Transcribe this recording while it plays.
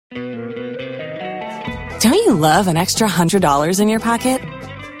Don't you love an extra $100 in your pocket?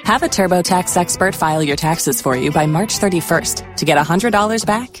 Have a TurboTax expert file your taxes for you by March 31st to get $100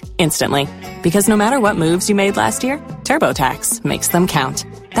 back instantly. Because no matter what moves you made last year, TurboTax makes them count.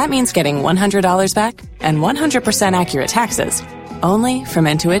 That means getting $100 back and 100% accurate taxes only from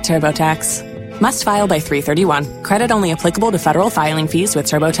Intuit TurboTax. Must file by 3/31. Credit only applicable to federal filing fees with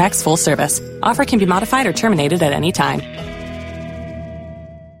TurboTax full service. Offer can be modified or terminated at any time.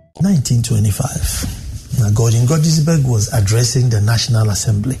 1925. Now, Gordon Gottisberg was addressing the National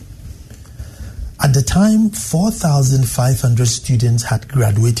Assembly. At the time, 4,500 students had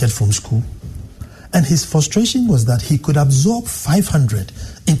graduated from school. And his frustration was that he could absorb 500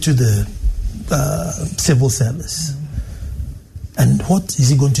 into the civil service. And what is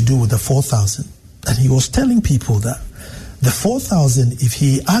he going to do with the 4,000? And he was telling people that the 4,000, if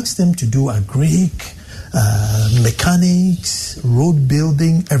he asked them to do agric, mechanics, road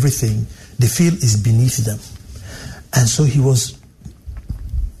building, everything, they feel is beneath them. And so he was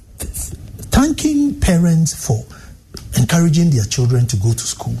thanking parents for encouraging their children to go to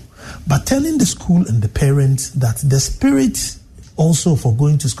school, but telling the school and the parents that the spirit also for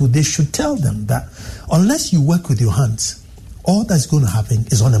going to school, they should tell them that unless you work with your hands, all that's going to happen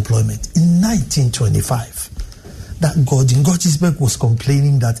is unemployment. In 1925, that Gordon Gottisberg was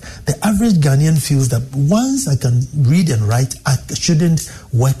complaining that the average Ghanaian feels that once I can read and write, I shouldn't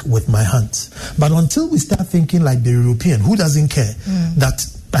work with my hands. But until we start thinking like the European, who doesn't care that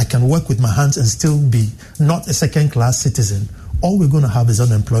I can work with my hands and still be not a second-class citizen, all we're going to have is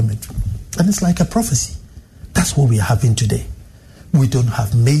unemployment. And it's like a prophecy. That's what we are having today. We don't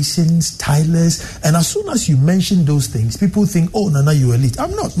have masons, tilers, and as soon as you mention those things, people think, oh, Nana, you're elite.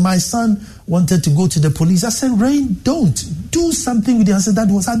 I'm not. My son wanted to go to the police. I said, Rain, don't. Do something with your hands. That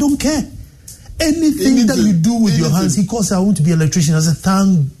was, I don't care. Anything that you do with your hands, he calls, I want to be an electrician. I said,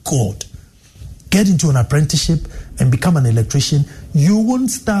 thank God. Get into an apprenticeship and become an electrician. You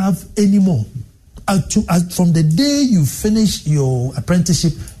won't starve anymore. From the day you finish your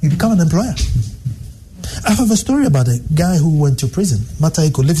apprenticeship, you become an employer. I have a story about a guy who went to prison.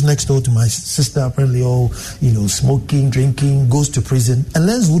 Mataiko lives next door to my sister, apparently all, smoking, drinking, goes to prison and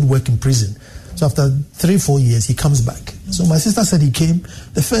learns woodwork in prison. So after 3-4 years, he comes back. So my sister said he came.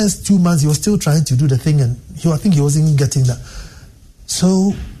 The first 2 months, he was still trying to do the thing and I think he wasn't getting that.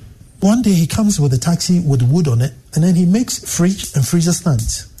 So one day he comes with a taxi with wood on it and then he makes fridge and freezer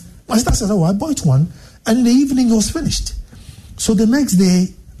stands. My sister said, I bought one. And in the evening, it was finished. So the next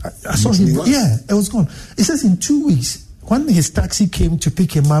day, I saw him. Yeah, it was gone. It says in 2 weeks, when his taxi came to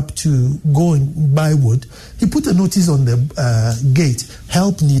pick him up to go and buy wood, he put a notice on the gate,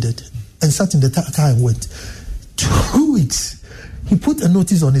 help needed, and sat in the car and went. 2 weeks, he put a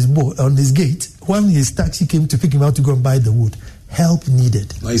notice on his gate when his taxi came to pick him up to go and buy the wood. Help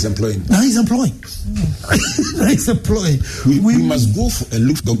needed. Now he's employing. Now he's employing. We must go for a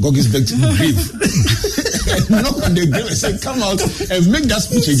look for Gottisberg's grave. And knock on the grave and say, come out and make that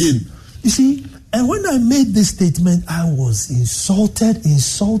speech again. You see, and when I made this statement, I was insulted. I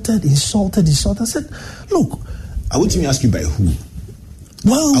said, look. I won't even ask you by who.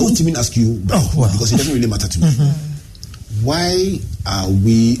 Well, I won't even ask you by who because it doesn't really matter to me. Mm-hmm. Why are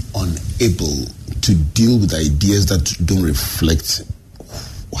we unable to deal with ideas that don't reflect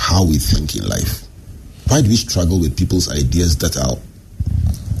how we think in life? Why do we struggle with people's ideas that are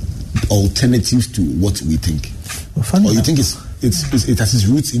alternatives to what we think? Or you think it has its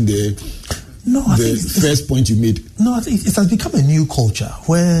roots in the first point you made? No, I think it has become a new culture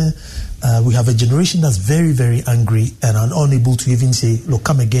where we have a generation that's very, very angry and are unable to even say, look,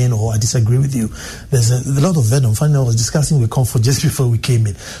 come again, or I disagree with you. There's a lot of venom. Finally, I was discussing with Comfort just before we came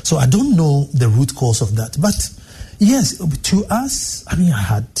in. So I don't know the root cause of that. But yes, to us, I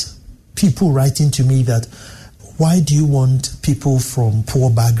had people writing to me that, why do you want people from poor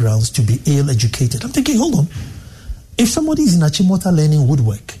backgrounds to be ill-educated? I'm thinking, hold on. If somebody is in Achimota learning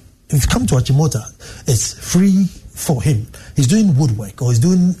woodwork, if you come to Achimota, it's free for him. He's doing woodwork, or he's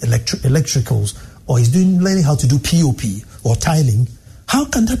doing electricals, or he's learning how to do POP or tiling. How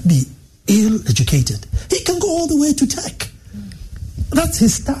can that be ill-educated? He can go all the way to tech. That's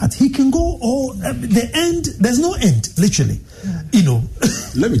his start. He can go the end. There's no end, literally.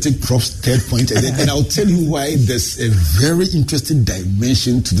 Let me take Prof's third point, and I'll tell you why there's a very interesting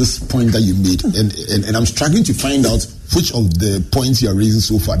dimension to this point that you made. And I'm struggling to find out which of the points you are raising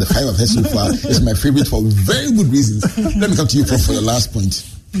so far, the 5 I've heard so far, is my favorite for very good reasons. Let me come to you, Prof, for the last point.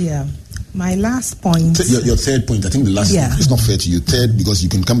 Yeah. My last point. Your third point. I think the last is not fair to you. Third, because you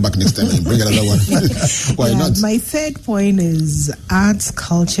can come back next time and bring another one. Why not? My third point is arts,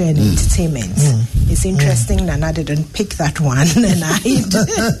 culture, and entertainment. It's interesting Nana didn't pick that one, and I did.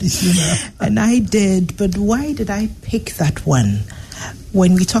 And I did. But why did I pick that one?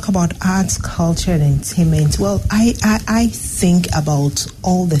 When we talk about arts, culture, and entertainment, well, I think about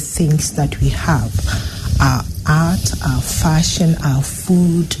all the things that we have. Our art, our fashion, our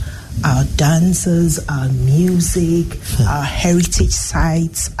food, our dances, our music, our heritage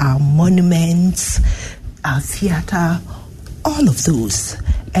sites, our monuments, our theater, all of those.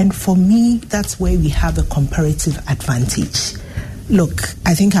 And for me, that's where we have a comparative advantage. Look,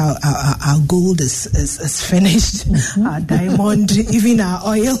 I think our gold is finished. Our diamond, even our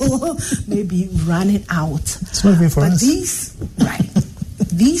oil may be running out. It's not for us.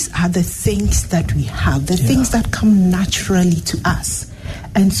 These are the things that we have, the things that come naturally to us.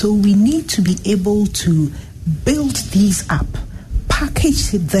 And so we need to be able to build these up,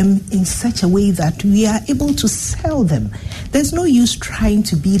 package them in such a way that we are able to sell them. There's no use trying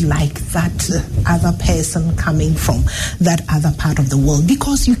to be like that other person coming from that other part of the world,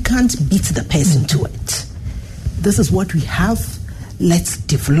 because you can't beat the person to it. This is what we have. Let's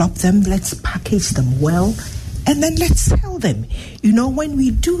develop them. Let's package them well. And then let's sell them. You know, when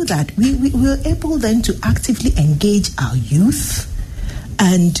we do that, we're able then to actively engage our youth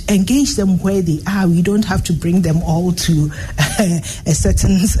and engage them where they are. We don't have to bring them all to a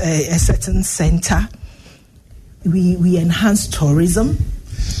certain center. We enhance tourism.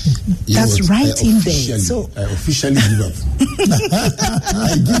 That's right in there. So I officially give up.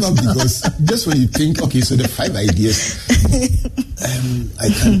 I give up because just when you think, okay, so the 5 ideas, I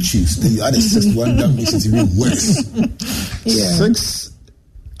can't choose. Then you add a sixth one that makes it even worse. 6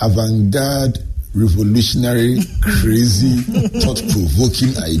 avant-garde, revolutionary, crazy,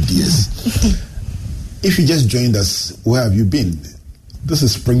 thought-provoking ideas. If you just joined us, where have you been? This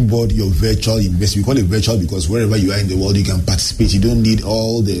is SpringBoard, your virtual university. We call it virtual because wherever you are in the world, you can participate. You don't need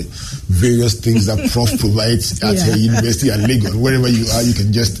all the various things that Prof provides at her university at Lagos. Wherever you are, you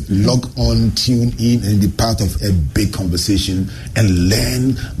can just log on, tune in, and be part of a big conversation and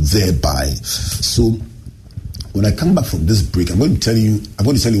learn thereby. So when I come back from this break, I'm going to tell you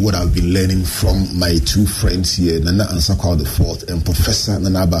what I've been learning from my 2 friends here, Nana Ansakwa IV and Professor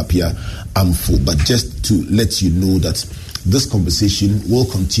Nana Bapia Amfo. But just to let you know that this conversation will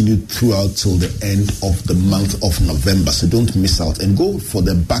continue throughout till the end of the month of November. So don't miss out and go for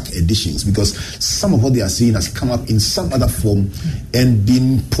the back editions, because some of what they are saying has come up in some other form and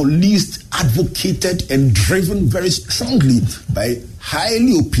been policed, advocated, and driven very strongly by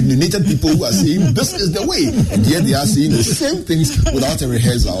highly opinionated people who are saying this is the way, and yet they are saying the same things without a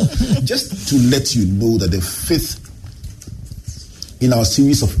rehearsal. Just to let you know that the 5th in our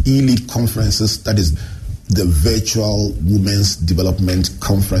series of elite conferences, that is the virtual Women's Development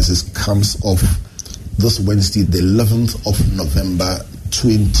Conferences, comes off this Wednesday, the 11th of November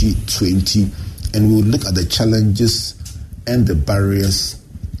 2020, and we will look at the challenges and the barriers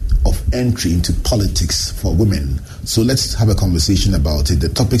of entry into politics for women. So let's have a conversation about it. The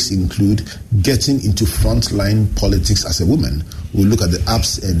topics include getting into frontline politics as a woman. We'll look at the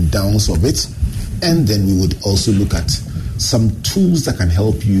ups and downs of it, and then we would also look at some tools that can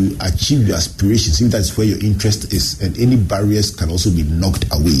help you achieve your aspirations, if that's where your interest is, and any barriers can also be knocked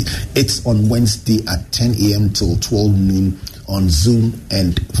away. It's on Wednesday at 10 a.m. till 12 noon on Zoom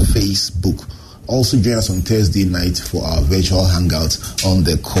and Facebook. Also join us on Thursday night for our virtual hangout on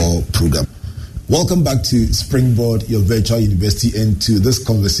the core program. Welcome back to SpringBoard, your virtual university, and to this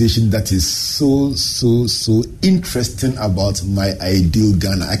conversation that is so interesting about my ideal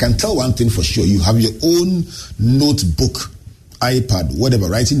Ghana. I can tell one thing for sure. You have your own notebook, iPad, whatever,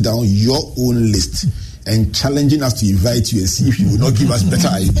 writing down your own list and challenging us to invite you and see if you will not give us better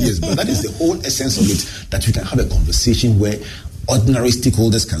ideas. But that is the whole essence of it, that we can have a conversation where ordinary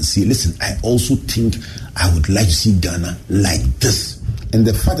stakeholders can say, listen, I also think I would like to see Ghana like this. And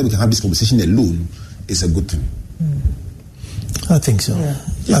the fact that we can have this conversation alone is a good thing. I think so.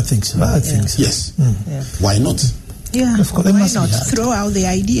 Yeah. I think so. Yes. Why not? Yeah, of course, why not throw out the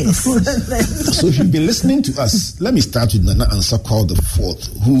ideas? So if you've been listening to us, let me start with Nana Ansakwa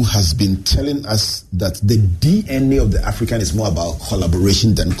IV, who has been telling us that the DNA of the African is more about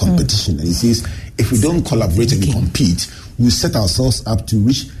collaboration than competition. And he says, if we don't collaborate and we compete, we set ourselves up to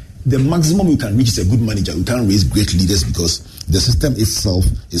reach the maximum we can reach is a good manager. We can't raise great leaders because the system itself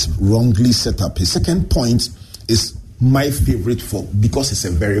is wrongly set up. His second point is my favorite because it's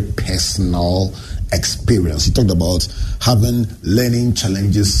a very personal experience. He talked about having learning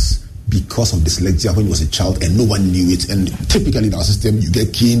challenges because of dyslexia when he was a child and no one knew it. And typically in our system, you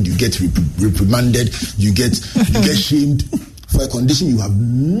get caned, you get reprimanded, you get shamed for a condition you have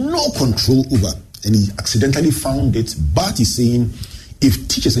no control over. And he accidentally found it. But he's saying, if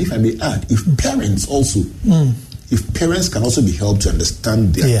teachers, if I may add, if parents also, if parents can also be helped to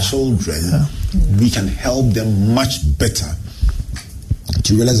understand their children, we can help them much better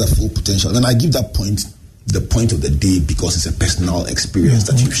to realize their full potential. And I give that point the point of the day because it's a personal experience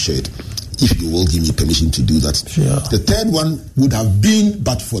that you've shared. If you will give me permission to do that. Sure. The third one would have been,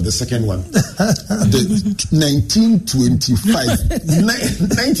 but for the second one, the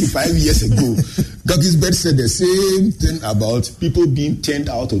 95 years ago, Gisbert said the same thing about people being turned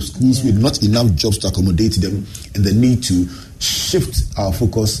out of schools with not enough jobs to accommodate them and the need to shift our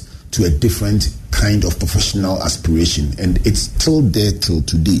focus to a different kind of professional aspiration. And it's still there till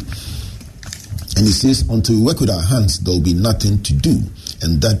today. And he says, until we work with our hands, there will be nothing to do.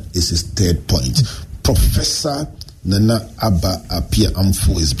 And that is his third point. Professor Nana Abba Apia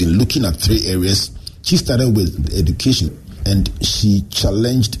Amfo has been looking at 3 areas. She started with education, and she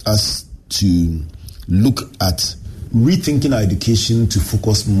challenged us to look at rethinking our education to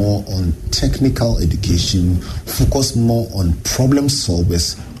focus more on technical education, focus more on problem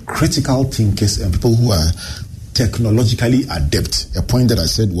solvers, critical thinkers, and people who are technologically adept. A point that I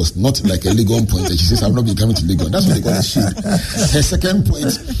said was not like a Legon point that she says, I'm not becoming to Legon. That's what they call it. Her second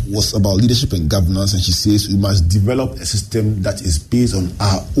point was about leadership and governance, and she says we must develop a system that is based on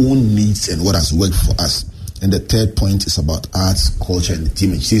our own needs and what has worked for us. And the third point is about arts, culture, and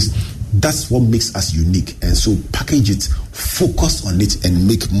entertainment. She says that's what makes us unique, and so package it, focus on it, and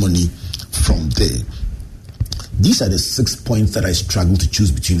make money from there. These are the 6 points that I struggle to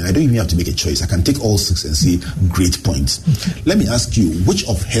choose between. I don't even have to make a choice. I can take all 6 and say great points. Let me ask you, which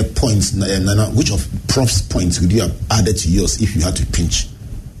of her points, Nana, which of Prof's points would you have added to yours if you had to pinch?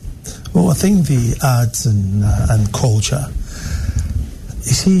 Well, I think the arts and culture.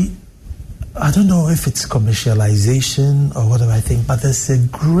 You see, I don't know if it's commercialization or whatever I think, but there's a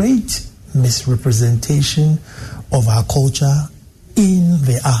great misrepresentation of our culture in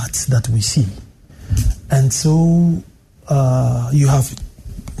the arts that we see. And so you have,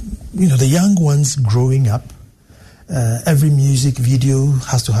 the young ones growing up. Every music video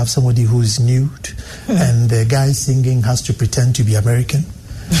has to have somebody who's nude, and the guy singing has to pretend to be American.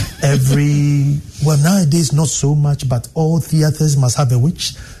 Nowadays not so much, but all theaters must have a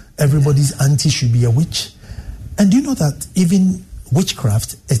witch. Everybody's auntie should be a witch. And do you know that even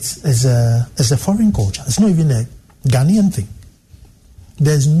witchcraft is a foreign culture? It's not even a Ghanaian thing.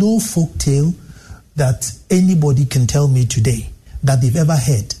 There's no folk tale that anybody can tell me today that they've ever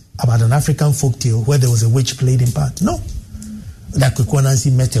heard about an African folk tale where there was a witch played in part. No. Like Kwanansi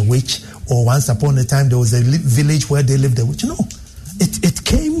met a witch, or once upon a time there was a village where they lived a witch. No. It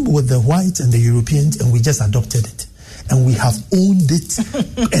came with the whites and the Europeans, and we just adopted it. And we have owned it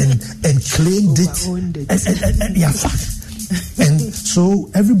and claimed it. And so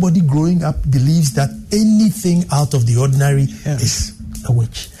everybody growing up believes that anything out of the ordinary is a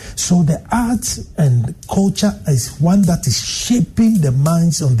witch. So the arts and culture is one that is shaping the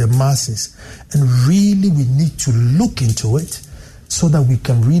minds of the masses. And really we need to look into it so that we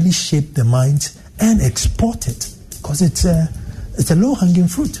can really shape the minds and export it. Because it's a low-hanging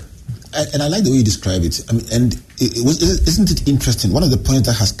fruit. And I like the way you describe it. I mean, and isn't it interesting? One of the points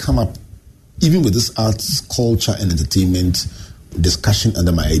that has come up, even with this arts, culture, and entertainment discussion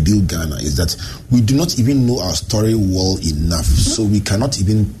under My Ideal Ghana, is that we do not even know our story well enough, so we cannot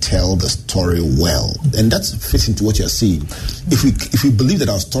even tell the story well. And that fits into what you're saying. If we believe that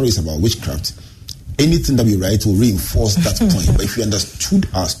our story is about witchcraft, anything that we write will reinforce that point. But if we understood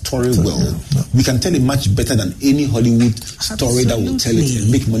our story well, we can tell it much better than any Hollywood story that will tell it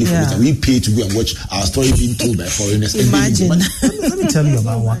and make money from it. And we pay to go and watch our story being told by foreigners. Imagine. Let me tell you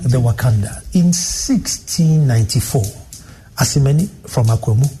about the Wakanda. In 1694, Asimeni from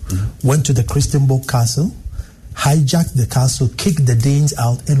Akwemu went to the Christenborg Castle, hijacked the castle, kicked the Danes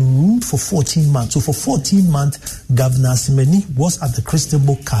out, and ruled for 14 months. So for 14 months, Governor Asimeni was at the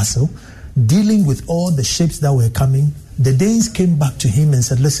Christenborg Castle, dealing with all the ships that were coming. The Danes came back to him and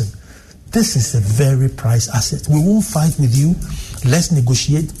said, listen, this is a very prized asset. We won't fight with you. Let's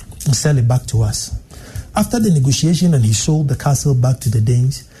negotiate and sell it back to us. After the negotiation and he sold the castle back to the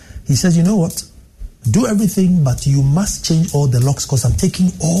Danes, he says, you know what? Do everything, but you must change all the locks because I'm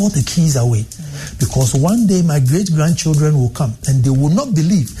taking all the keys away. Because one day my great-grandchildren will come and they will not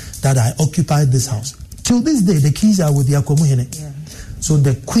believe that I occupied this house. Till this day, the keys are with the Akwamuhene. So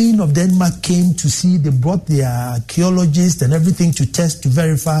the Queen of Denmark came to see, they brought their archaeologists and everything to test, to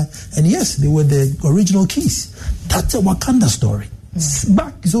verify. And yes, they were the original keys. That's a Wakanda story.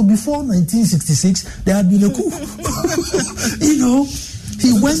 Back, so before 1966, there had been a coup.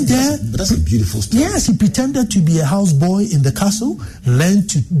 He went there. But that's a beautiful story. Yes, he pretended to be a houseboy in the castle, learned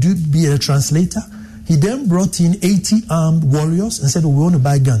to be a translator. He then brought in 80 armed warriors and said, we want to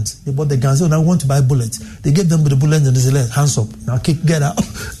buy guns. They bought the guns. They said, I want to buy bullets. They gave them the bullets and they said, hands up. Now get out.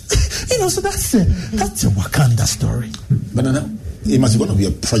 So that's a Wakanda story. But it must be one of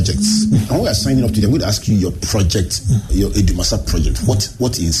your projects. And when we are signing up today, I'm going to ask you your project, your Edumasa project.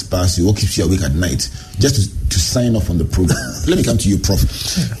 What inspires you? What keeps you awake at night? Just to sign off on the program. Let me come to you, Prof.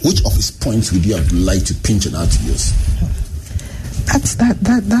 Which of his points would you have liked to pinch and add to yours?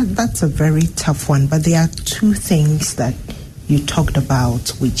 That's a very tough one. But there are two things that you talked about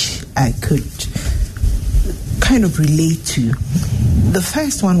which I could kind of relate to. The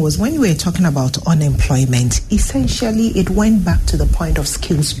first one was when you were talking about unemployment, essentially it went back to the point of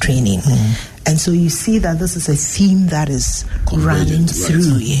skills training. And so you see that this is a theme that is running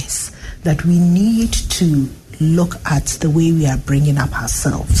through, yes, that we need to look at the way we are bringing up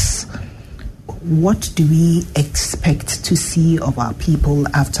ourselves. What do we expect to see of our people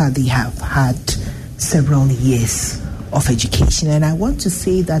after they have had several years of education? And I want to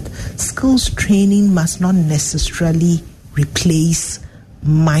say that skills training must not necessarily replace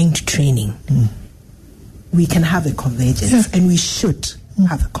mind training. We can have a convergence, and we should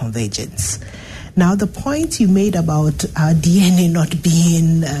have a convergence. Now, the point you made about our DNA not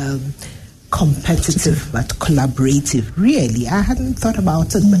being competitive but collaborative, really, I hadn't thought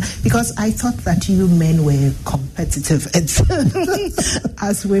about it, because I thought that you men were competitive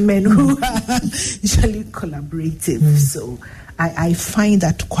as women who are usually collaborative. So I find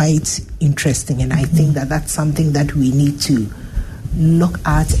that quite interesting, and I think that that's something that we need to look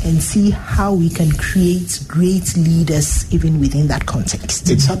at and see how we can create great leaders even within that context.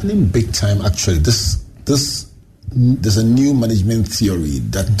 It's happening big time, actually. There's a new management theory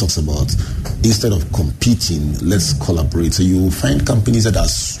that talks about, instead of competing, let's collaborate. So you will find companies that are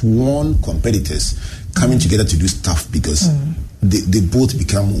sworn competitors coming together to do stuff because they both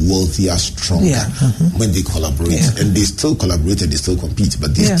become wealthier, stronger when they collaborate. And they still collaborate and they still compete,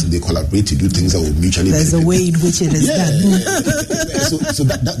 but they collaborate to do things that will mutually benefit. There's a way in which it is done. So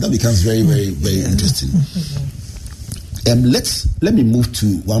that becomes very, very, very interesting. Let me move to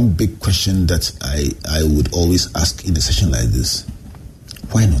one big question that I would always ask in a session like this.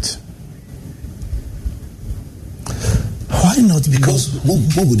 Why not? Why not? Because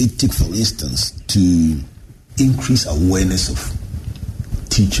what would it take, for instance, to increase awareness of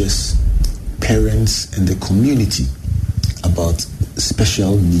teachers, parents, and the community about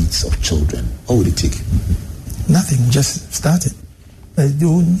special needs of children? What would it take? Nothing. Just start it. I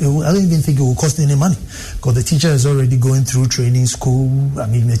don't even think it will cost any money, because the teacher is already going through training school. I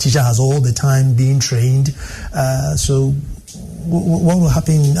mean, the teacher has all the time being trained. So what will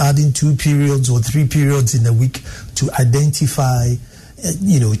happen adding 2 periods or 3 periods in a week to identify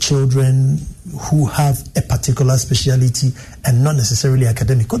children who have a particular speciality and not necessarily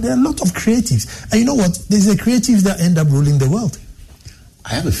academic? Because there are a lot of creatives. And you know what? There's a creatives that end up ruling the world.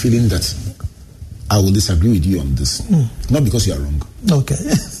 I have a feeling that I will disagree with you on this. Not because you are wrong. Okay.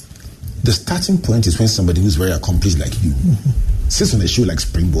 The starting point is when somebody who's very accomplished like you sits on a show like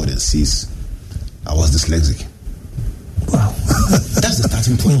SpringBoard and says, I was dyslexic. Wow. That's the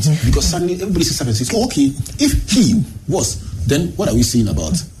starting point. Because suddenly everybody sits up and says, okay, if he was, then what are we saying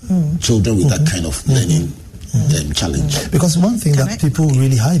about children with that kind of learning challenge? Because one thing that people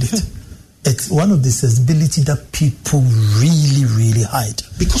really hide it. It's one of the disability that people really, really hide.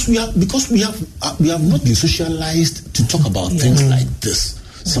 Because we have not been socialized to talk about things like this.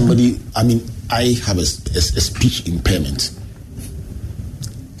 Somebody, I have a speech impairment.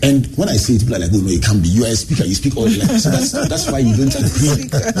 And when I say it, people are like, oh no, it can't be. You are a speaker, you speak all the language. So that's why you don't agree,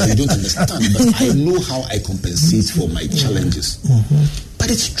 you don't understand. But I know how I compensate for my challenges.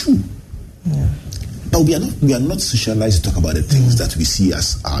 But it's true. But we are not socialized to talk about the things that we see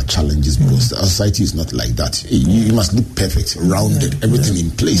as our challenges, because our society is not like that. You must look perfect, rounded, everything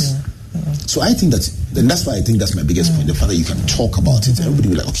in place. So I think that's why I think that's my biggest point. The fact that you can talk about it, everybody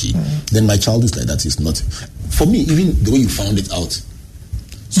will be like, okay, then my child is like that. Is not for me. Even the way you found it out.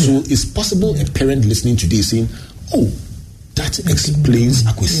 So it's possible a parent listening today saying, oh, that explains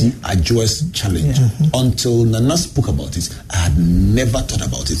Akwesi Ajoa's challenge. Until Nana spoke about it, I had never thought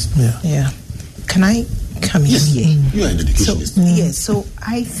about it. Can I come in here? You are an educationist. So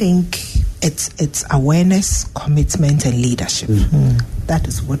I think it's awareness, commitment, and leadership. That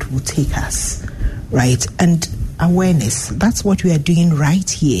is what will take us, right? And awareness, that's what we are doing right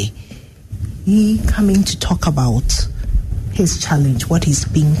here. He coming to talk about his challenge, what he's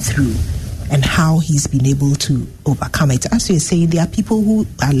been through, and how he's been able to overcome it. As you're saying, there are people who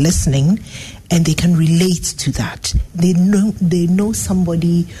are listening and they can relate to that. They know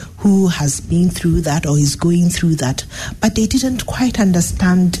somebody who has been through that or is going through that, but they didn't quite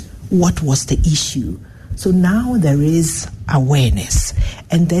understand what was the issue. So now there is awareness,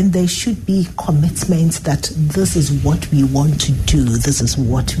 and then there should be commitment that this is what we want to do, this is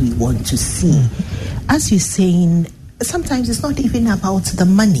what we want to see. As you're saying, sometimes it's not even about the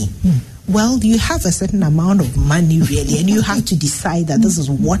money. Well, you have a certain amount of money really, and you have to decide that this is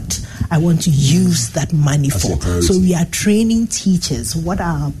what I want to use that money for. So we are training teachers. What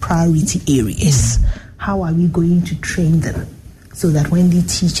are our priority areas? How are we going to train them? So that when the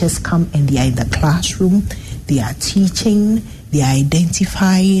teachers come and they are in the classroom, they are teaching, they are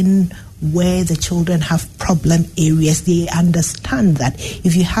identifying where the children have problem areas. They understand that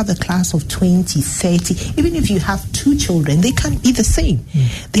if you have a class of 20, 30, even if you have 2 children, they can't be the same.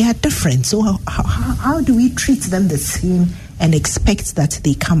 They are different. So how do we treat them the same and expect that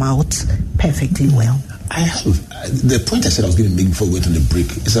they come out perfectly well? I have the point I said I was going to make before we went on the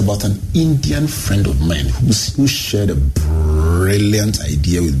break is about an Indian friend of mine who shared a brilliant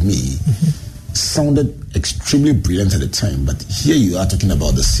idea with me. Sounded extremely brilliant at the time, but here you are talking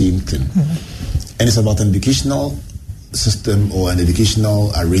about the same thing. And it's about an educational system or an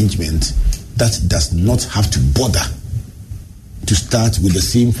educational arrangement that does not have to bother to start with the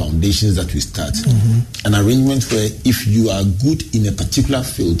same foundations that we start. An arrangement where if you are good in a particular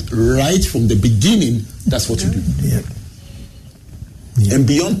field, right from the beginning, that's what you do. And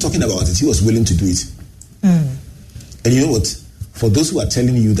beyond talking about it, he was willing to do it. And you know what? For those who are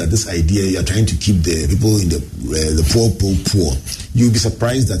telling you that this idea, you are trying to keep the people in the poor, you'll be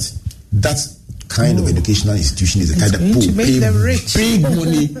surprised that that kind of educational institution is the kind that people pay big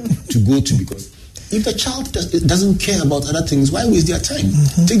money to go to, because if the child doesn't care about other things, why waste their time?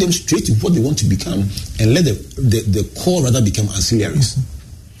 Take them straight to what they want to become and let the core rather become ancillaries.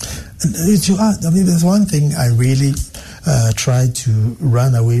 There's one thing I really try to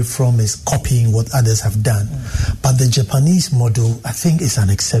run away from is copying what others have done. But the Japanese model, I think, is an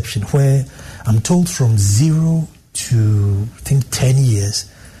exception, where I'm told from 0 to, I think, 10 years,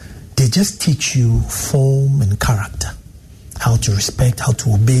 they just teach you form and character. How to respect, how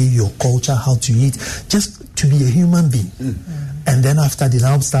to obey your culture, how to eat, just to be a human being. And then after they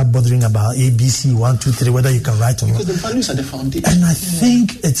now start bothering about ABC 1, 2, 3, whether you can write or not. Because the values are the foundation. And I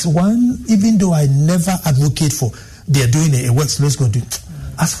think it's one, even though I never advocate for, they're doing it works, let's go do it.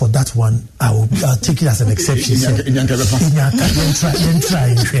 As for that one, I'll take it as an exception. Let's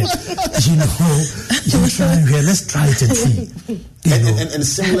try it and see. And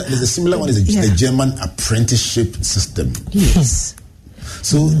similar, there's a similar one is the German apprenticeship system. Yes.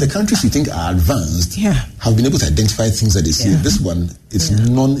 So the countries you think are advanced have been able to identify things that they say. This one is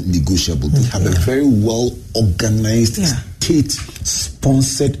non-negotiable. They have a very well organized,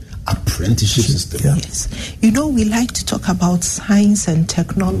 state-sponsored apprenticeship system. Yes. You know, we like to talk about science and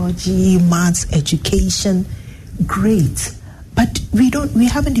technology, maths, education. Great. But we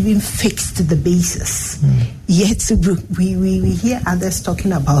haven't even fixed the basis. Yet we hear others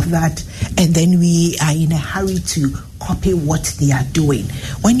talking about that, and then we are in a hurry to copy what they are doing.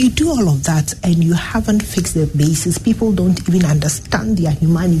 When you do all of that and you haven't fixed the basis, people don't even understand their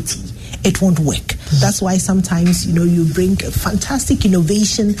humanity. It won't work. That's why sometimes, you bring a fantastic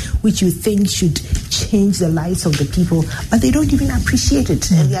innovation which you think should change the lives of the people, but they don't even appreciate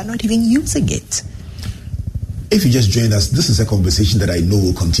it and they are not even using it. If you just joined us, this is a conversation that I know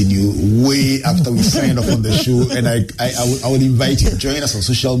will continue way after we sign off on the show, and I will invite you to join us on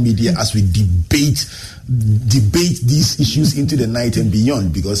social media as we debate these issues into the night and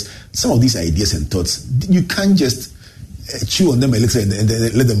beyond, because some of these ideas and thoughts, you can't just chew on them and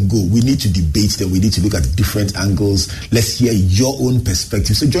let them go. We need to debate them. We need to look at different angles. Let's hear your own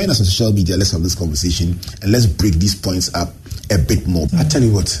perspective. So join us on social media. Let's have this conversation and let's break these points up a bit more. I tell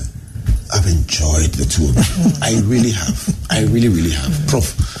you what, I've enjoyed the two of you. I really have. I really, really have.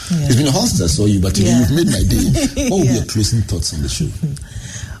 Prof, it's been a while since I saw you, but today you've made my day. What would be your closing thoughts on the show?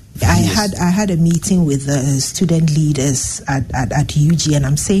 I had a meeting with the student leaders at UG, and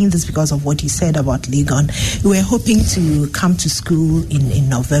I'm saying this because of what you said about Legon. We were hoping to come to school in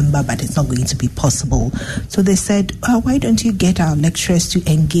November, but it's not going to be possible. So they said, why don't you get our lecturers to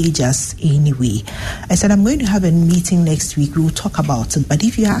engage us anyway? I said, I'm going to have a meeting next week. We'll talk about it. But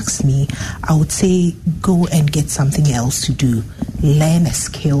if you ask me, I would say go and get something else to do. Learn a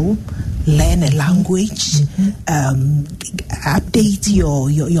skill, learn a language, update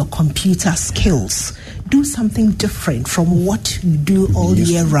your computer skills. do something different from what you do all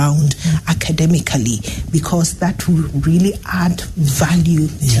year round academically, because that will really add value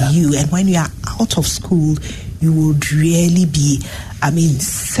to you. And when you are out of school, you would really be,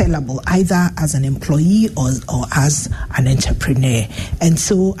 sellable, either as an employee or as an entrepreneur. And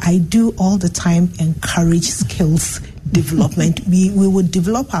so I do all the time encourage skills development. We would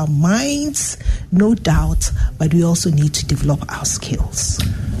develop our minds, no doubt, but we also need to develop our skills.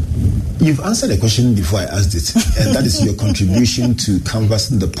 You've answered a question before I asked it, and that is your contribution to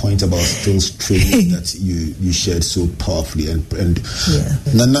canvassing the point about skills training that you shared so powerfully. And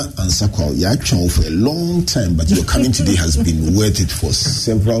Nana Ansakwa, you're actually for a long time, but your coming today has been worth it for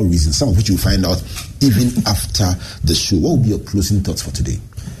several reasons, some of which you'll find out even after the show. What will be your closing thoughts for today?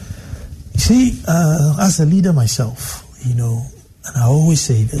 See, as a leader myself, and I always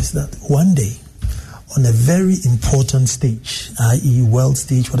say this, that one day, on a very important stage, i.e. world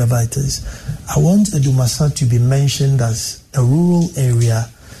stage, whatever it is, I want Edumasa to be mentioned as a rural area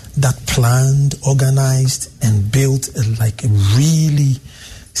that planned, organized, and built a really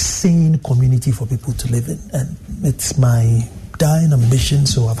sane community for people to live in. And it's my dying ambition.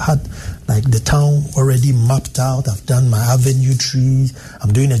 So I've had the town already mapped out. I've done my avenue trees.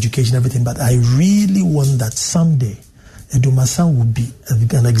 I'm doing education, everything. But I really want that someday Edumasa would be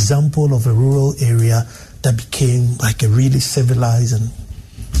an example of a rural area that became a really civilized and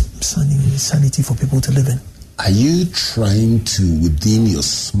sanity for people to live in. Are you trying to, within your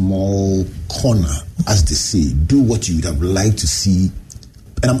small corner, as they say, do what you would have liked to see?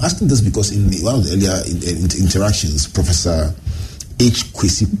 And I'm asking this because in one of the earlier interactions, Professor H.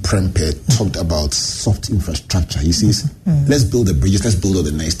 Kwesi Prempeh talked about soft infrastructure. He says, let's build the bridges, let's build all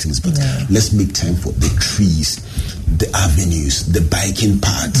the nice things, but let's make time for the trees, the avenues, the biking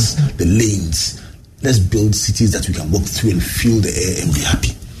paths, the lanes. Let's build cities that we can walk through and feel the air and be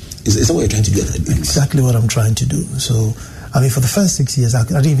happy. Is that what you're trying to do? Exactly what I'm trying to do. So, for the first 6 years, I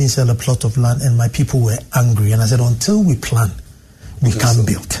didn't even sell a plot of land, and my people were angry. And I said, until we plan, we can't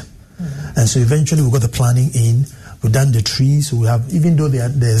build. And so eventually we got the planning in. We've done the trees. So we have, even though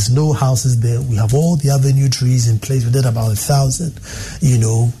there's no houses there, we have all the avenue trees in place. We did about 1,000. We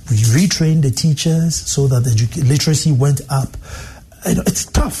retrained the teachers so that the literacy went up. It's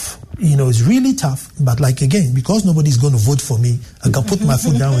tough. It's really tough. But again, because nobody's going to vote for me, I can put my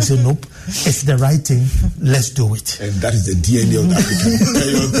foot down and say, nope, it's the right thing. Let's do it. And that is the DNA of the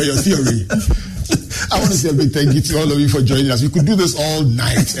African, your theory. I want to say a big thank you to all of you for joining us. We could do this all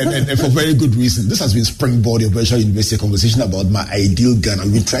night and for very good reason. This has been SpringBoard, your virtual university, a conversation about my ideal Ghana.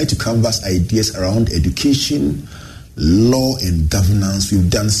 We try to canvass ideas around education, law and governance. We've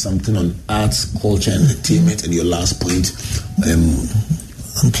done something on arts, culture, and entertainment. And your last point,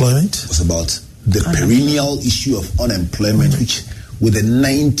 employment, was about the perennial issue of unemployment, which with a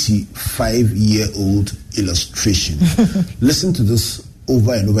 95-year-old illustration. Listen to this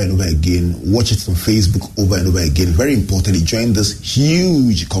over and over and over again. Watch it on Facebook over and over again. Very importantly, join this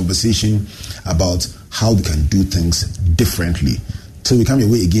huge conversation about how we can do things differently. Till we come your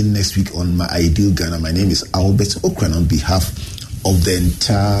way again next week on My Ideal Ghana. My name is Albert Okran on behalf of the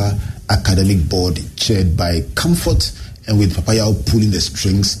entire academic board, chaired by Comfort and with Papaya pulling the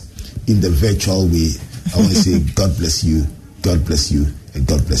strings in the virtual way. I want to say God bless you, God bless you, and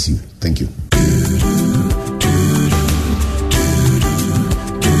God bless you. Thank you.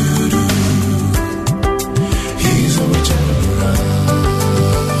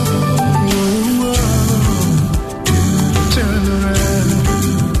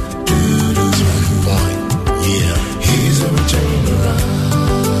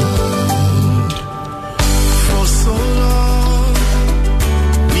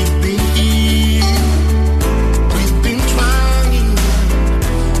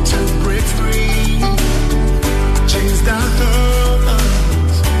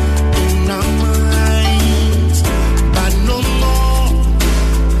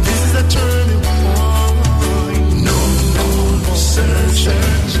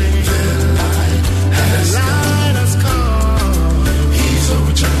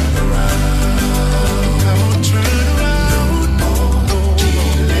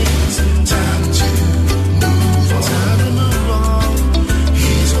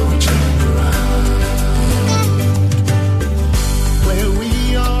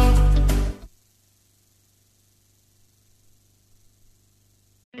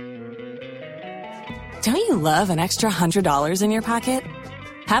 Love an extra $100 in your pocket?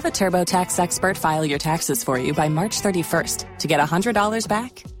 Have a TurboTax expert file your taxes for you by March 31st to get $100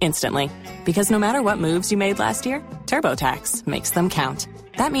 back instantly. Because no matter what moves you made last year, TurboTax makes them count.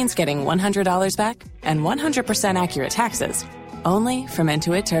 That means getting $100 back and 100% accurate taxes only from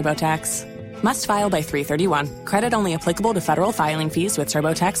Intuit TurboTax. Must file by 3/31. Credit only applicable to federal filing fees with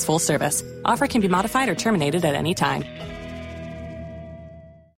TurboTax full service. Offer can be modified or terminated at any time.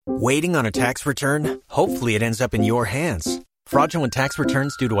 Waiting on a tax return? Hopefully it ends up in your hands. Fraudulent tax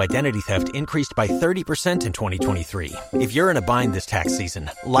returns due to identity theft increased by 30% in 2023. If you're in a bind this tax season,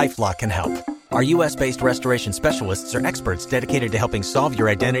 LifeLock can help. Our U.S.-based restoration specialists are experts dedicated to helping solve your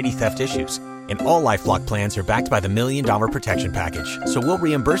identity theft issues. And all LifeLock plans are backed by the $1 Million Protection Package. So we'll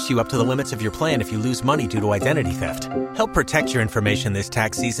reimburse you up to the limits of your plan if you lose money due to identity theft. Help protect your information this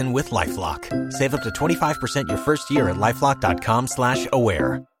tax season with LifeLock. Save up to 25% your first year at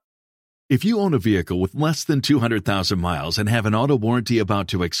LifeLock.com/aware. If you own a vehicle with less than 200,000 miles and have an auto warranty about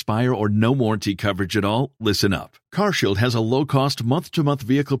to expire or no warranty coverage at all, listen up. CarShield has a low-cost month-to-month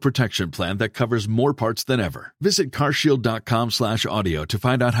vehicle protection plan that covers more parts than ever. Visit carshield.com/audio to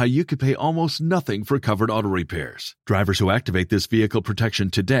find out how you could pay almost nothing for covered auto repairs. Drivers who activate this vehicle protection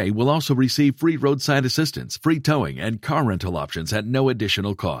today will also receive free roadside assistance, free towing, and car rental options at no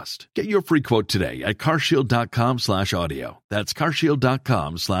additional cost. Get your free quote today at carshield.com/audio. That's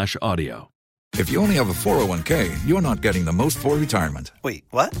carshield.com/audio. If you only have a 401k, you're not getting the most for retirement. Wait,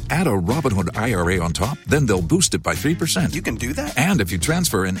 what? Add a Robinhood IRA on top, then they'll boost it by 3%. You can do that? And if you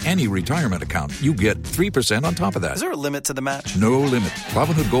transfer in any retirement account, you get 3% on top of that. Is there a limit to the match? No limit.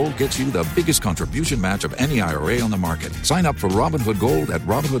 Robinhood Gold gets you the biggest contribution match of any IRA on the market. Sign up for Robinhood Gold at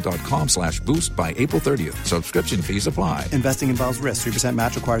Robinhood.com/boost by April 30th. Subscription fees apply. Investing involves risk. 3%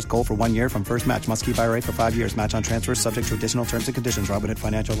 match requires gold for 1 year from first match. Must keep IRA for 5 years. Match on transfers subject to additional terms and conditions. Robinhood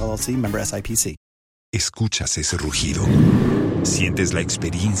Financial LLC, member SIPC. ¿Escuchas ese rugido? ¿Sientes la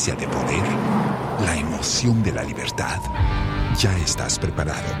experiencia de poder? ¿La emoción de la libertad? Ya estás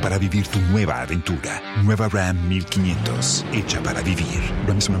preparado para vivir tu nueva aventura. Nueva Ram 1500, hecha para vivir.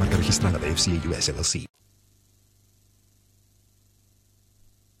 Ram es una marca registrada de FCA US LLC.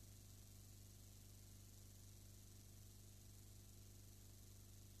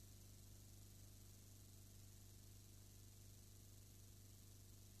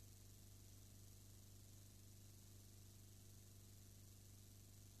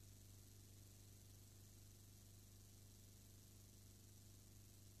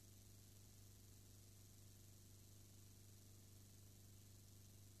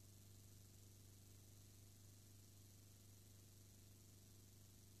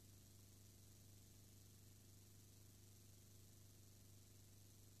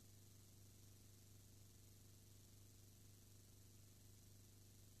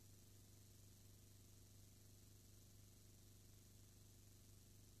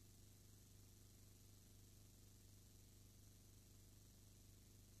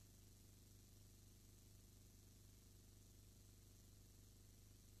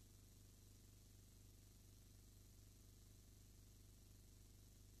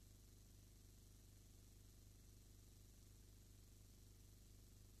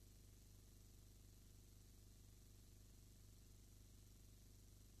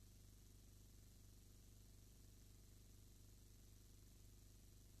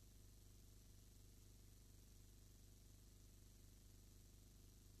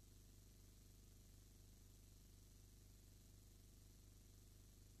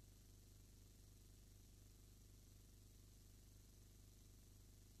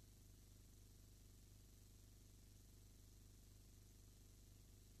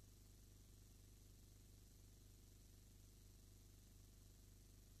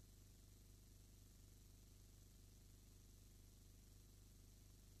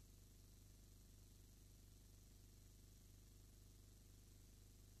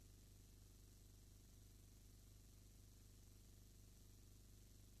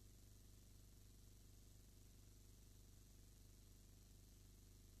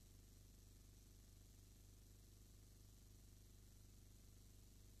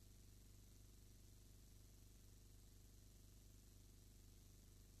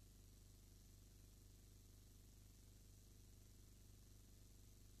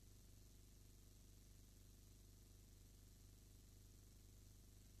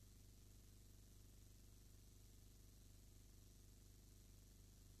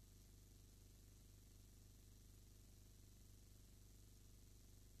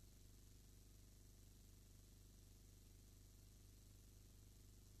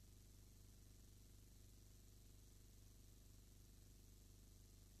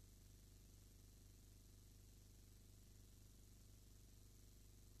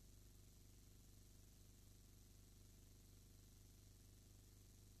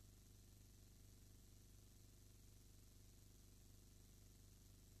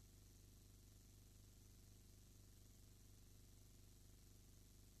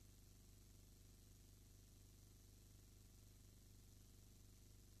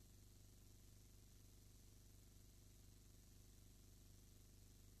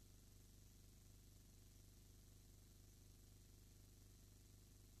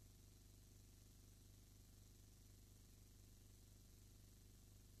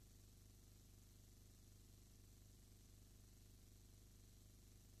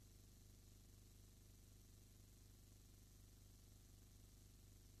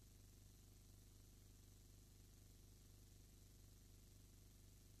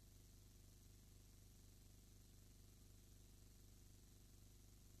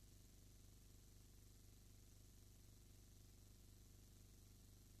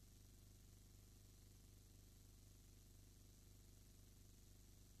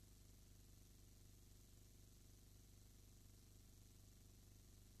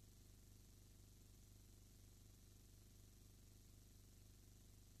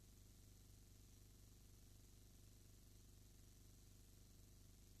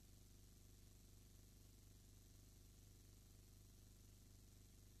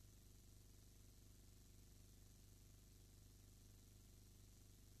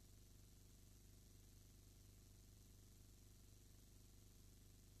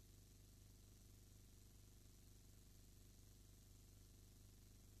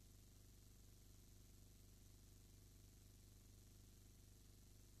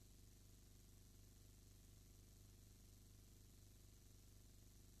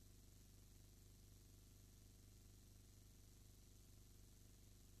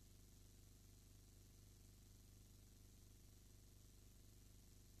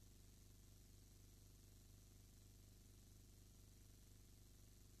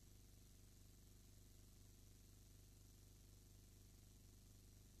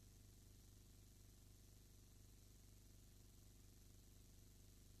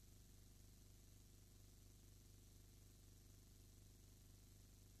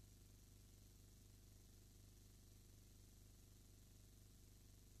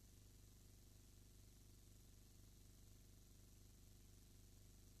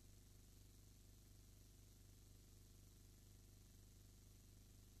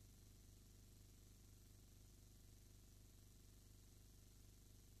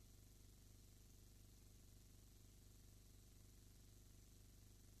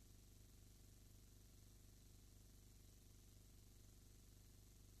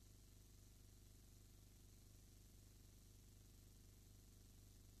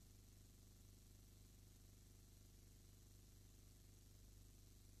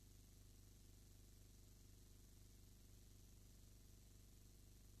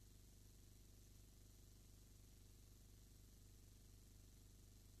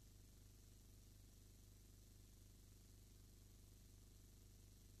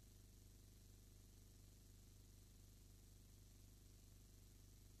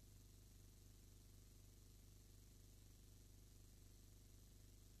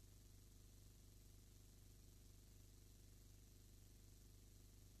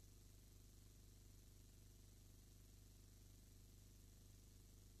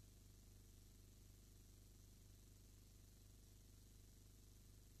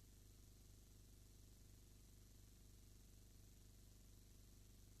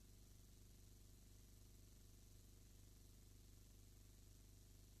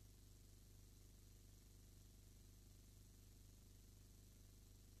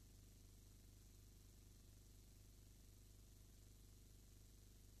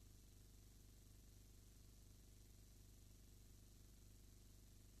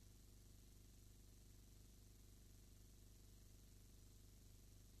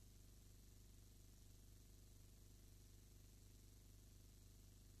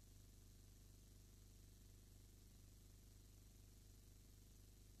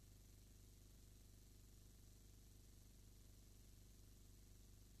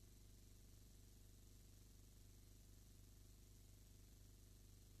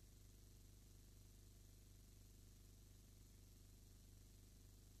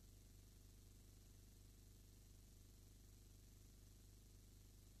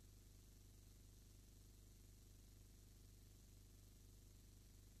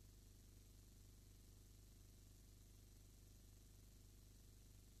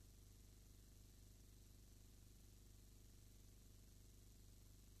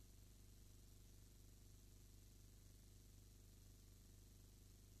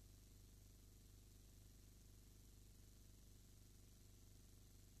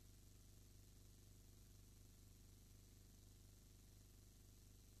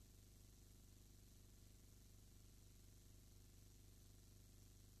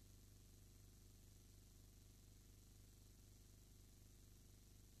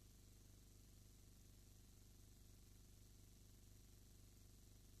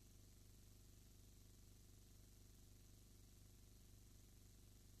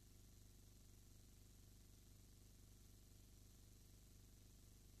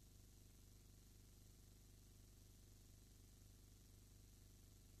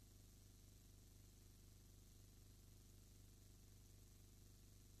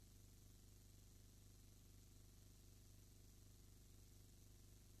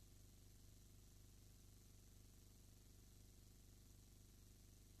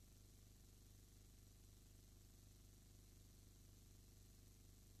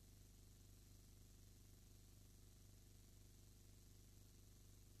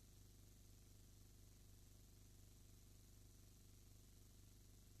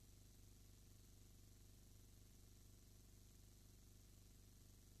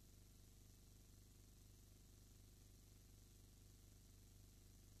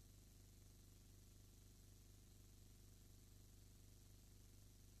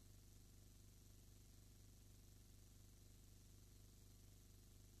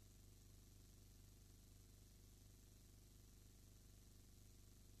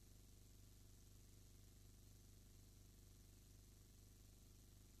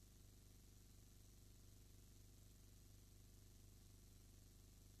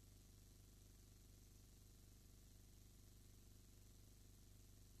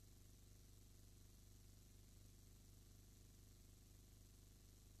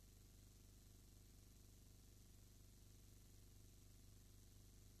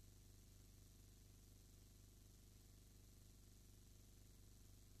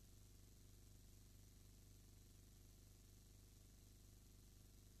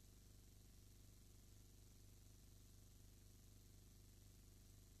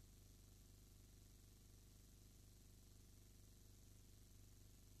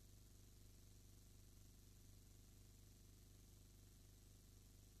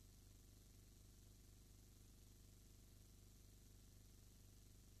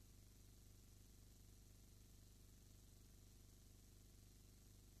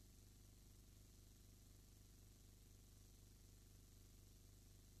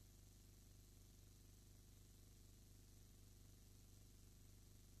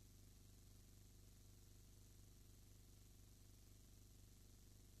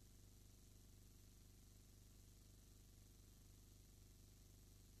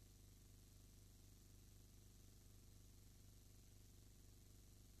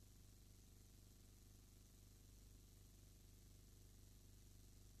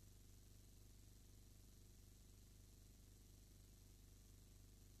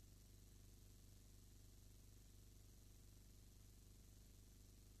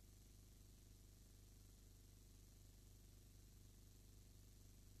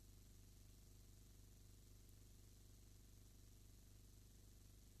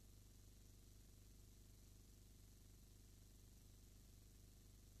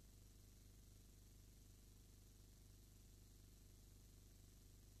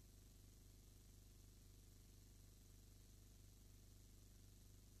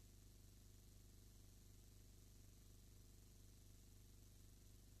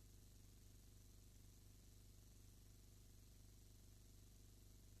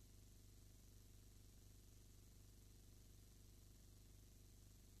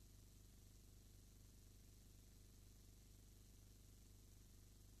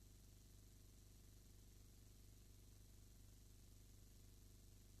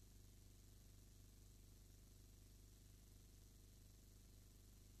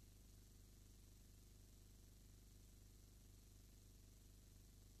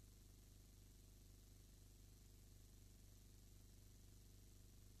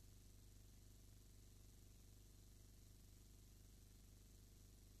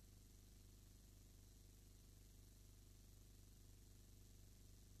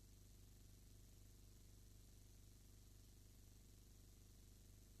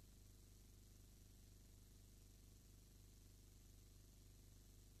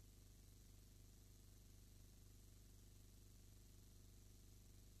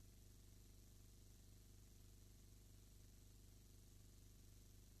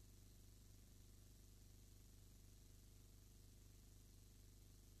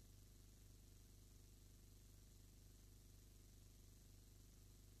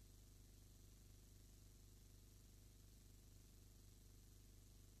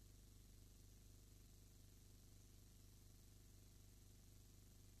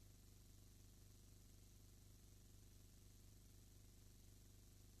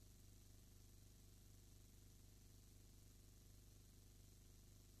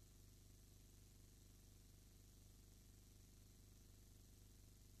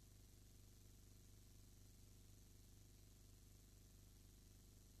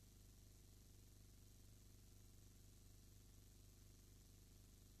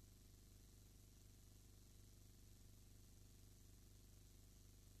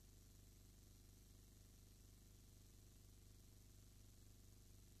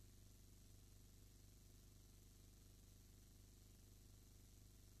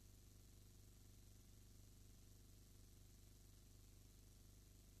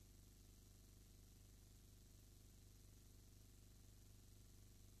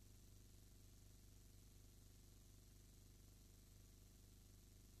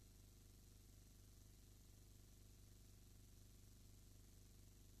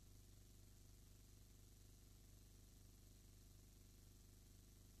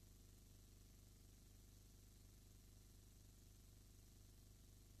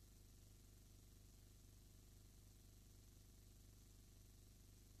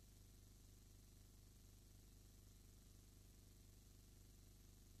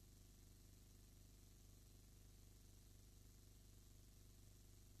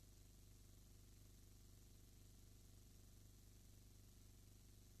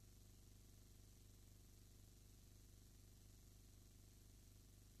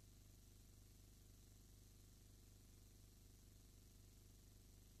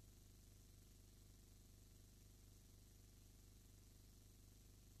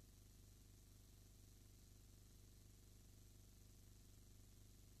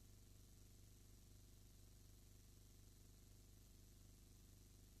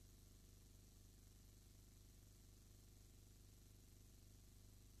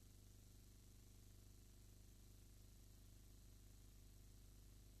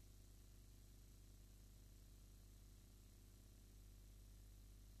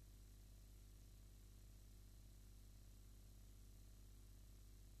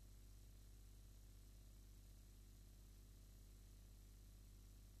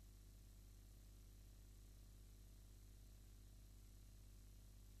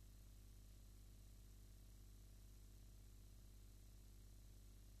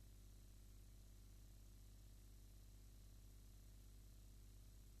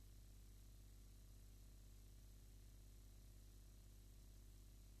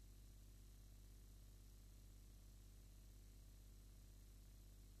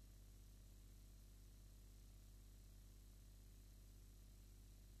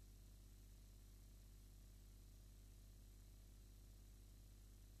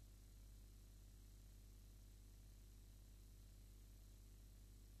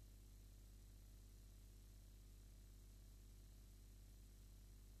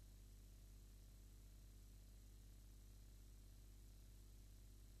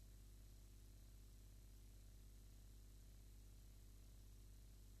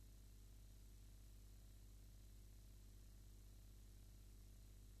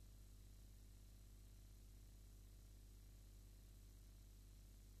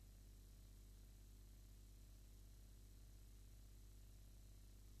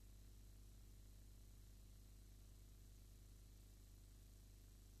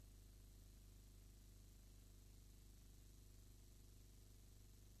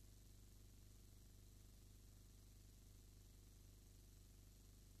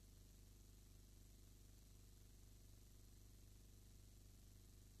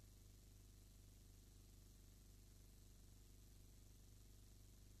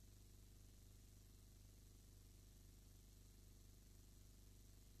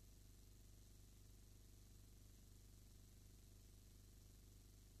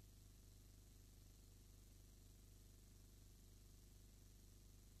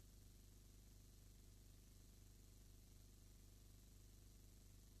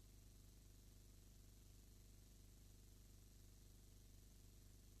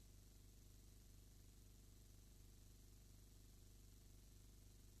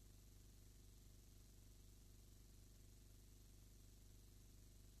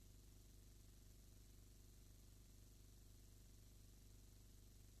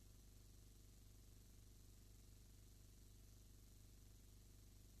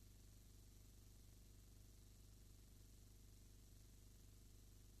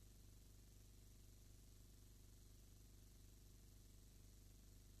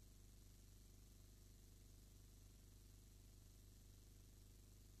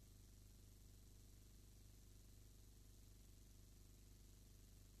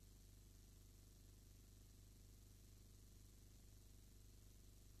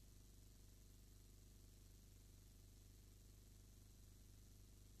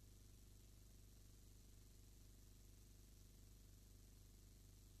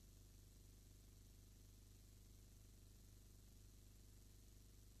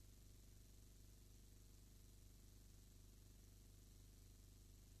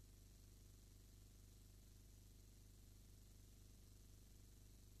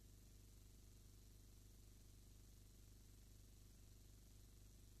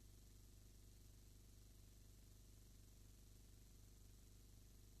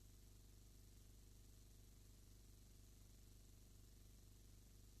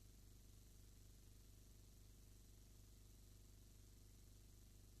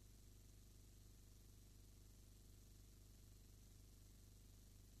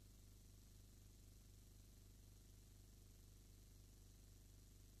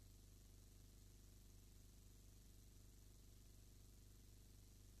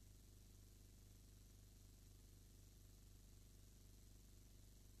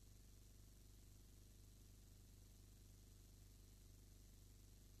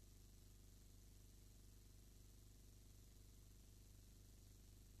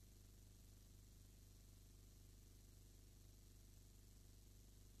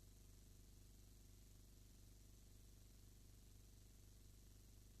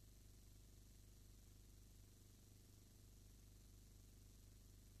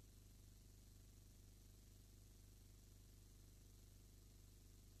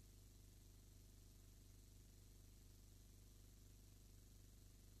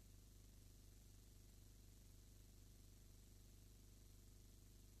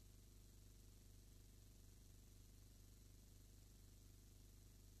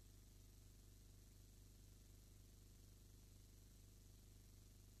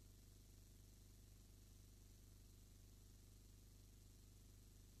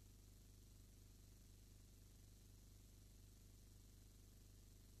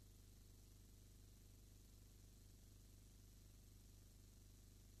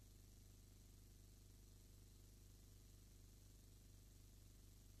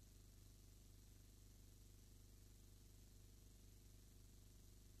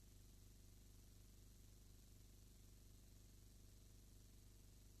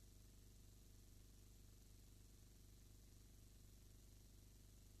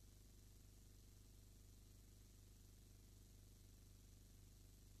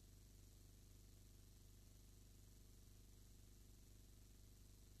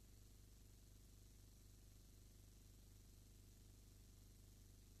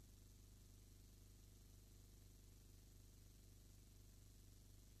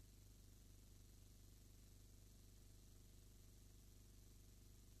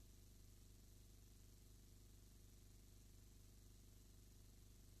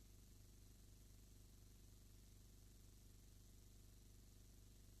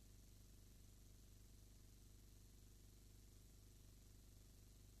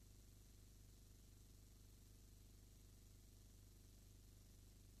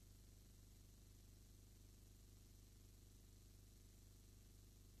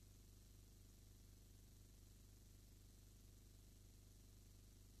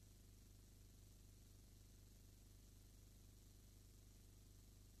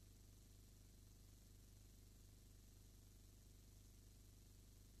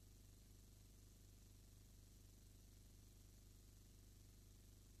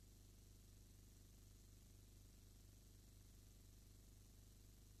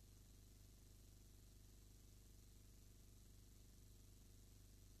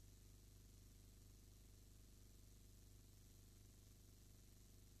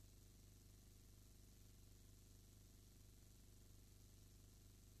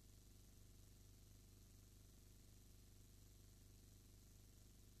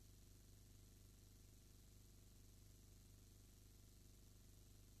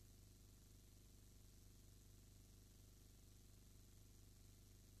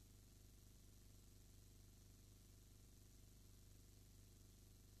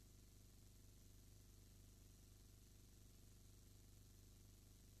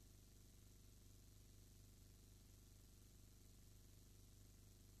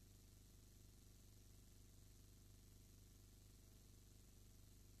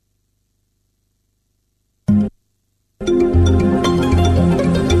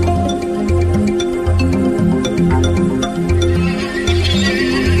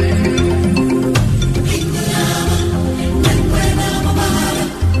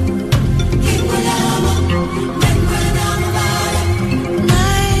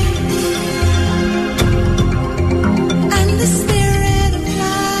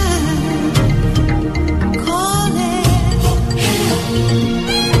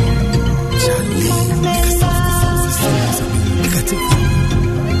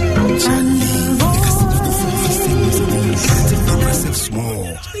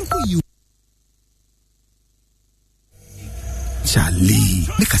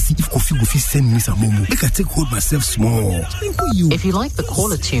 Make I see if Kofi go fit send me some momo. Make I take hold myself small. If you like the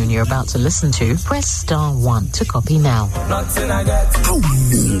caller tune you're about to listen to, press star 1 to copy now.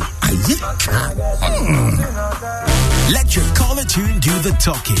 Let your caller tune do the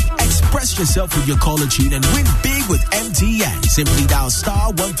talking. Express yourself with your caller tune and win big with MTN. Simply dial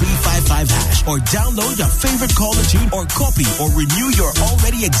star 1355 hash or download your favorite caller tune or copy or renew your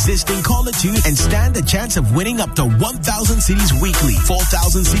already existing caller tune and stand a chance of winning up to 1,000 cedis weekly,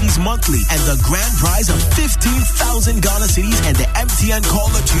 4,000 cedis monthly, and the grand prize of 15,000 Ghana cedis and the MTN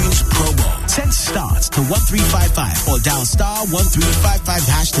caller tunes promo. Send stars to 1355 or dial star 1355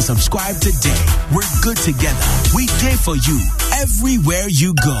 hash to subscribe today. We're good together. We care for you everywhere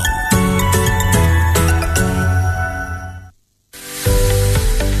you go.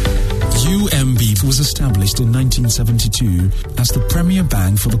 UMB was established in 1972 as the premier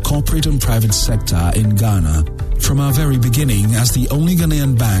bank for the corporate and private sector in Ghana. From our very beginning, as the only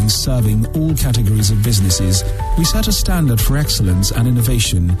Ghanaian bank serving all categories of businesses, we set a standard for excellence and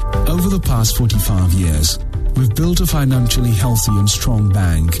innovation over the past 45 years. We've built a financially healthy and strong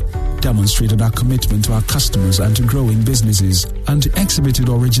bank, demonstrated our commitment to our customers and to growing businesses, and exhibited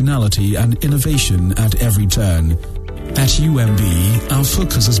originality and innovation at every turn. At UMB, our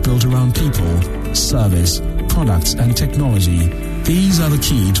focus is built around people, service, products, and technology. These are the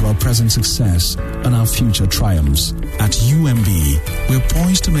key to our present success and our future triumphs. At UMB, we're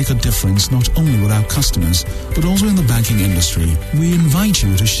poised to make a difference not only with our customers, but also in the banking industry. We invite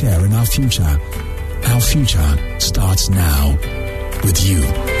you to share in our future. Our future starts now with you.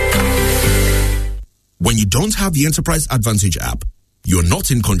 When you don't have the Enterprise Advantage app, you're not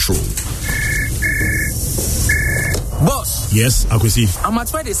in control. Boss. Yes, Akwesi. I'm at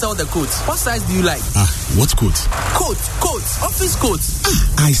where they sell the coats. What size do you like? What coat? Coats, office coats.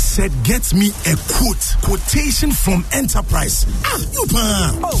 I said get me a quotation from Enterprise.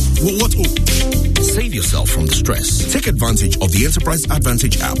 What? Save yourself from the stress. Take advantage of the Enterprise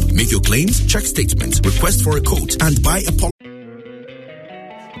Advantage app. Make your claims, check statements, request for a quote, and buy a policy.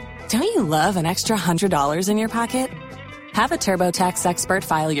 Don't you love an extra $100 in your pocket? Have a TurboTax expert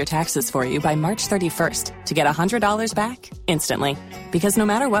file your taxes for you by March 31st to get $100 back instantly. Because no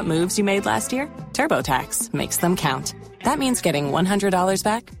matter what moves you made last year, TurboTax makes them count. That means getting $100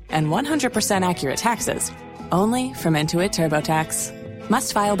 back and 100% accurate taxes, only from Intuit TurboTax.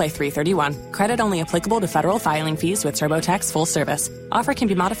 Must file by 3/31. Credit only applicable to federal filing fees with TurboTax full service. Offer can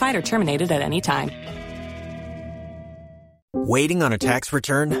be modified or terminated at any time. Waiting on a tax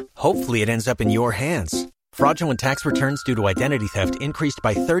return? Hopefully it ends up in your hands. Fraudulent tax returns due to identity theft increased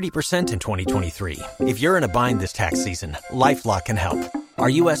by 30% in 2023. If you're in a bind this tax season, LifeLock can help. Our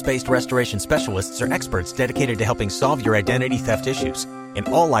U.S.-based restoration specialists are experts dedicated to helping solve your identity theft issues. And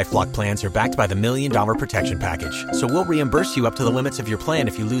all LifeLock plans are backed by the $1 Million Protection Package. So we'll reimburse you up to the limits of your plan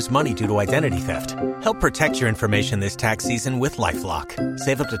if you lose money due to identity theft. Help protect your information this tax season with LifeLock.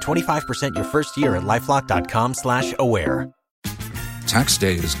 Save up to 25% your first year at LifeLock.com/aware. Tax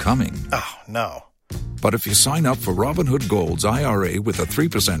day is coming. Oh, no. But if you sign up for Robinhood Gold's IRA with a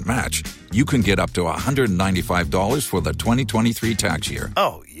 3% match, you can get up to $195 for the 2023 tax year.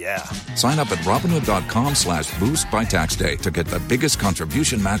 Oh, yeah. Sign up at Robinhood.com/boost by tax day to get the biggest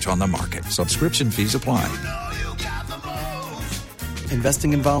contribution match on the market. Subscription fees apply.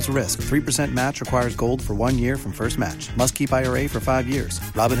 Investing involves risk. 3% match requires gold for 1 year from first match. Must keep IRA for 5 years.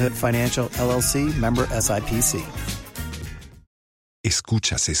 Robinhood Financial, LLC, member SIPC.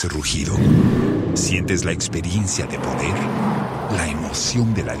 ¿Escuchas ese rugido? ¿Sientes la experiencia de poder? ¿La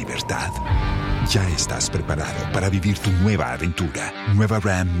emoción de la libertad? Ya estás preparado para vivir tu nueva aventura. Nueva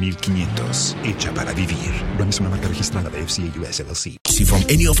Ram 1500, hecha para vivir. Ram es una marca registrada de FCA US LLC. See from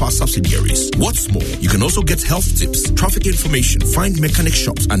any of our subsidiaries. What's more, you can also get health tips, traffic information, find mechanic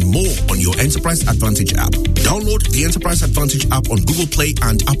shops, and more on your Enterprise Advantage app. Download the Enterprise Advantage app on Google Play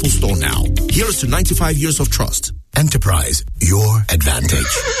and Apple Store now. Here is to 95 years of trust. Enterprise, your advantage.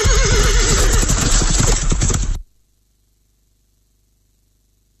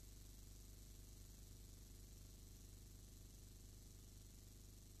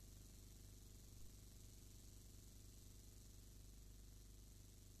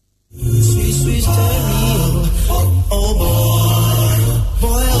 Sweet stereo. Oh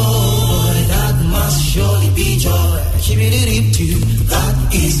boy, that must surely be joy. That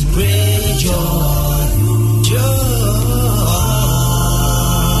is great joy.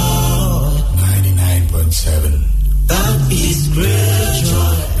 99.7. That is great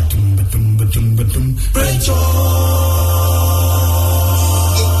joy. Great joy.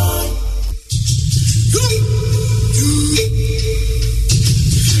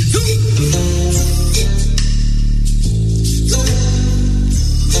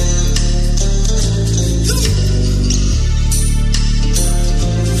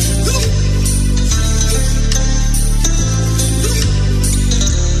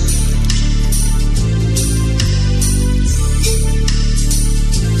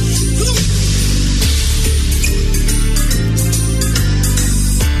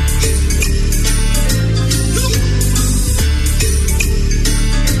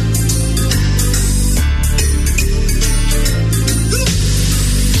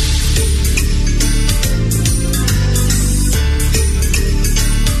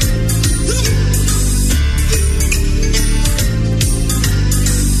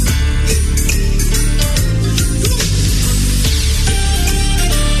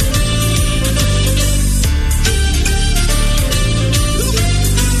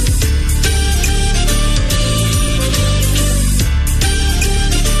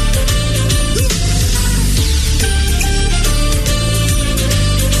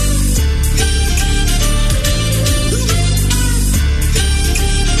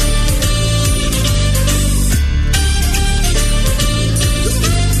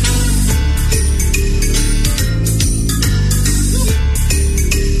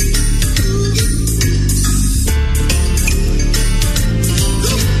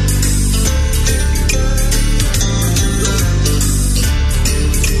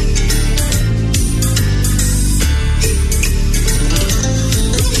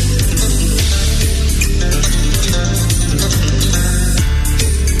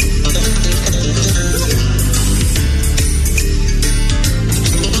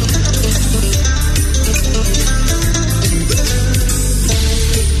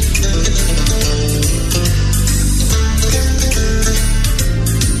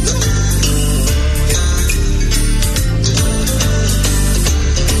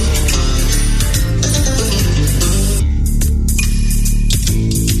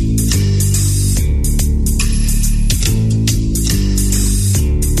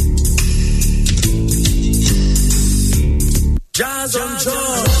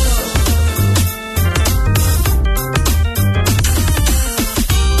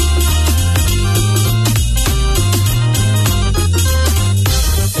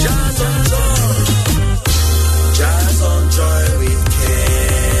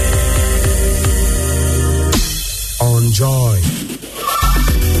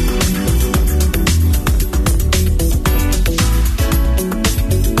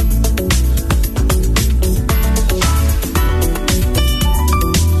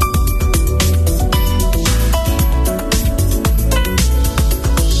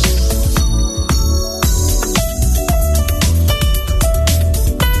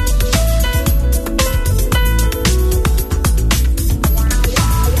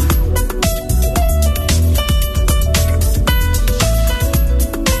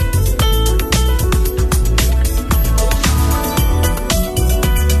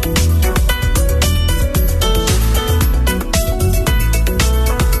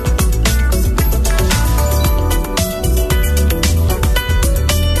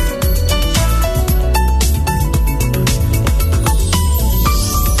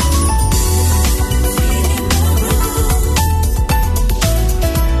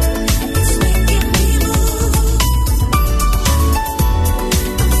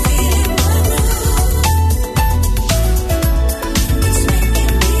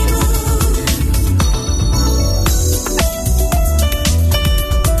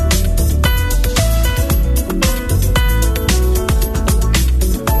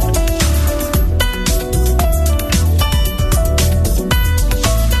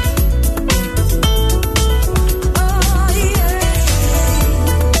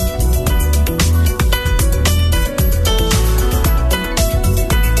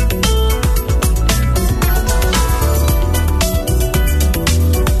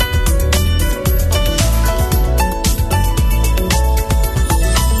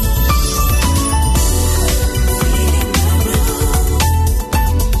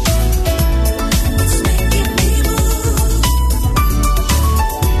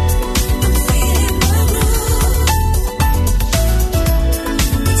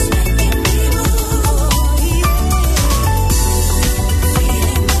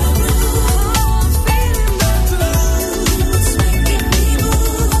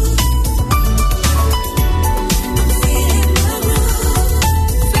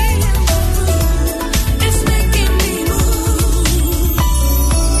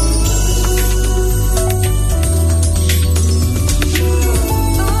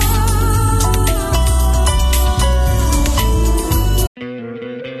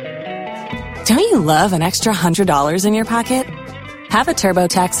 Love an extra $100 in your pocket? Have a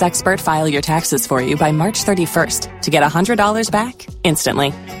TurboTax expert file your taxes for you by March 31st to get $100 back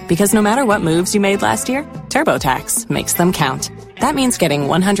instantly. Because no matter what moves you made last year, TurboTax makes them count. That means getting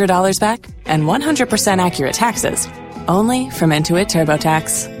 $100 back and 100% accurate taxes, only from Intuit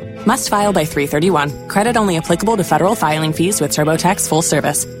TurboTax. Must file by 3/31. Credit only applicable to federal filing fees with TurboTax full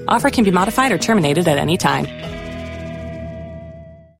service. Offer can be modified or terminated at any time.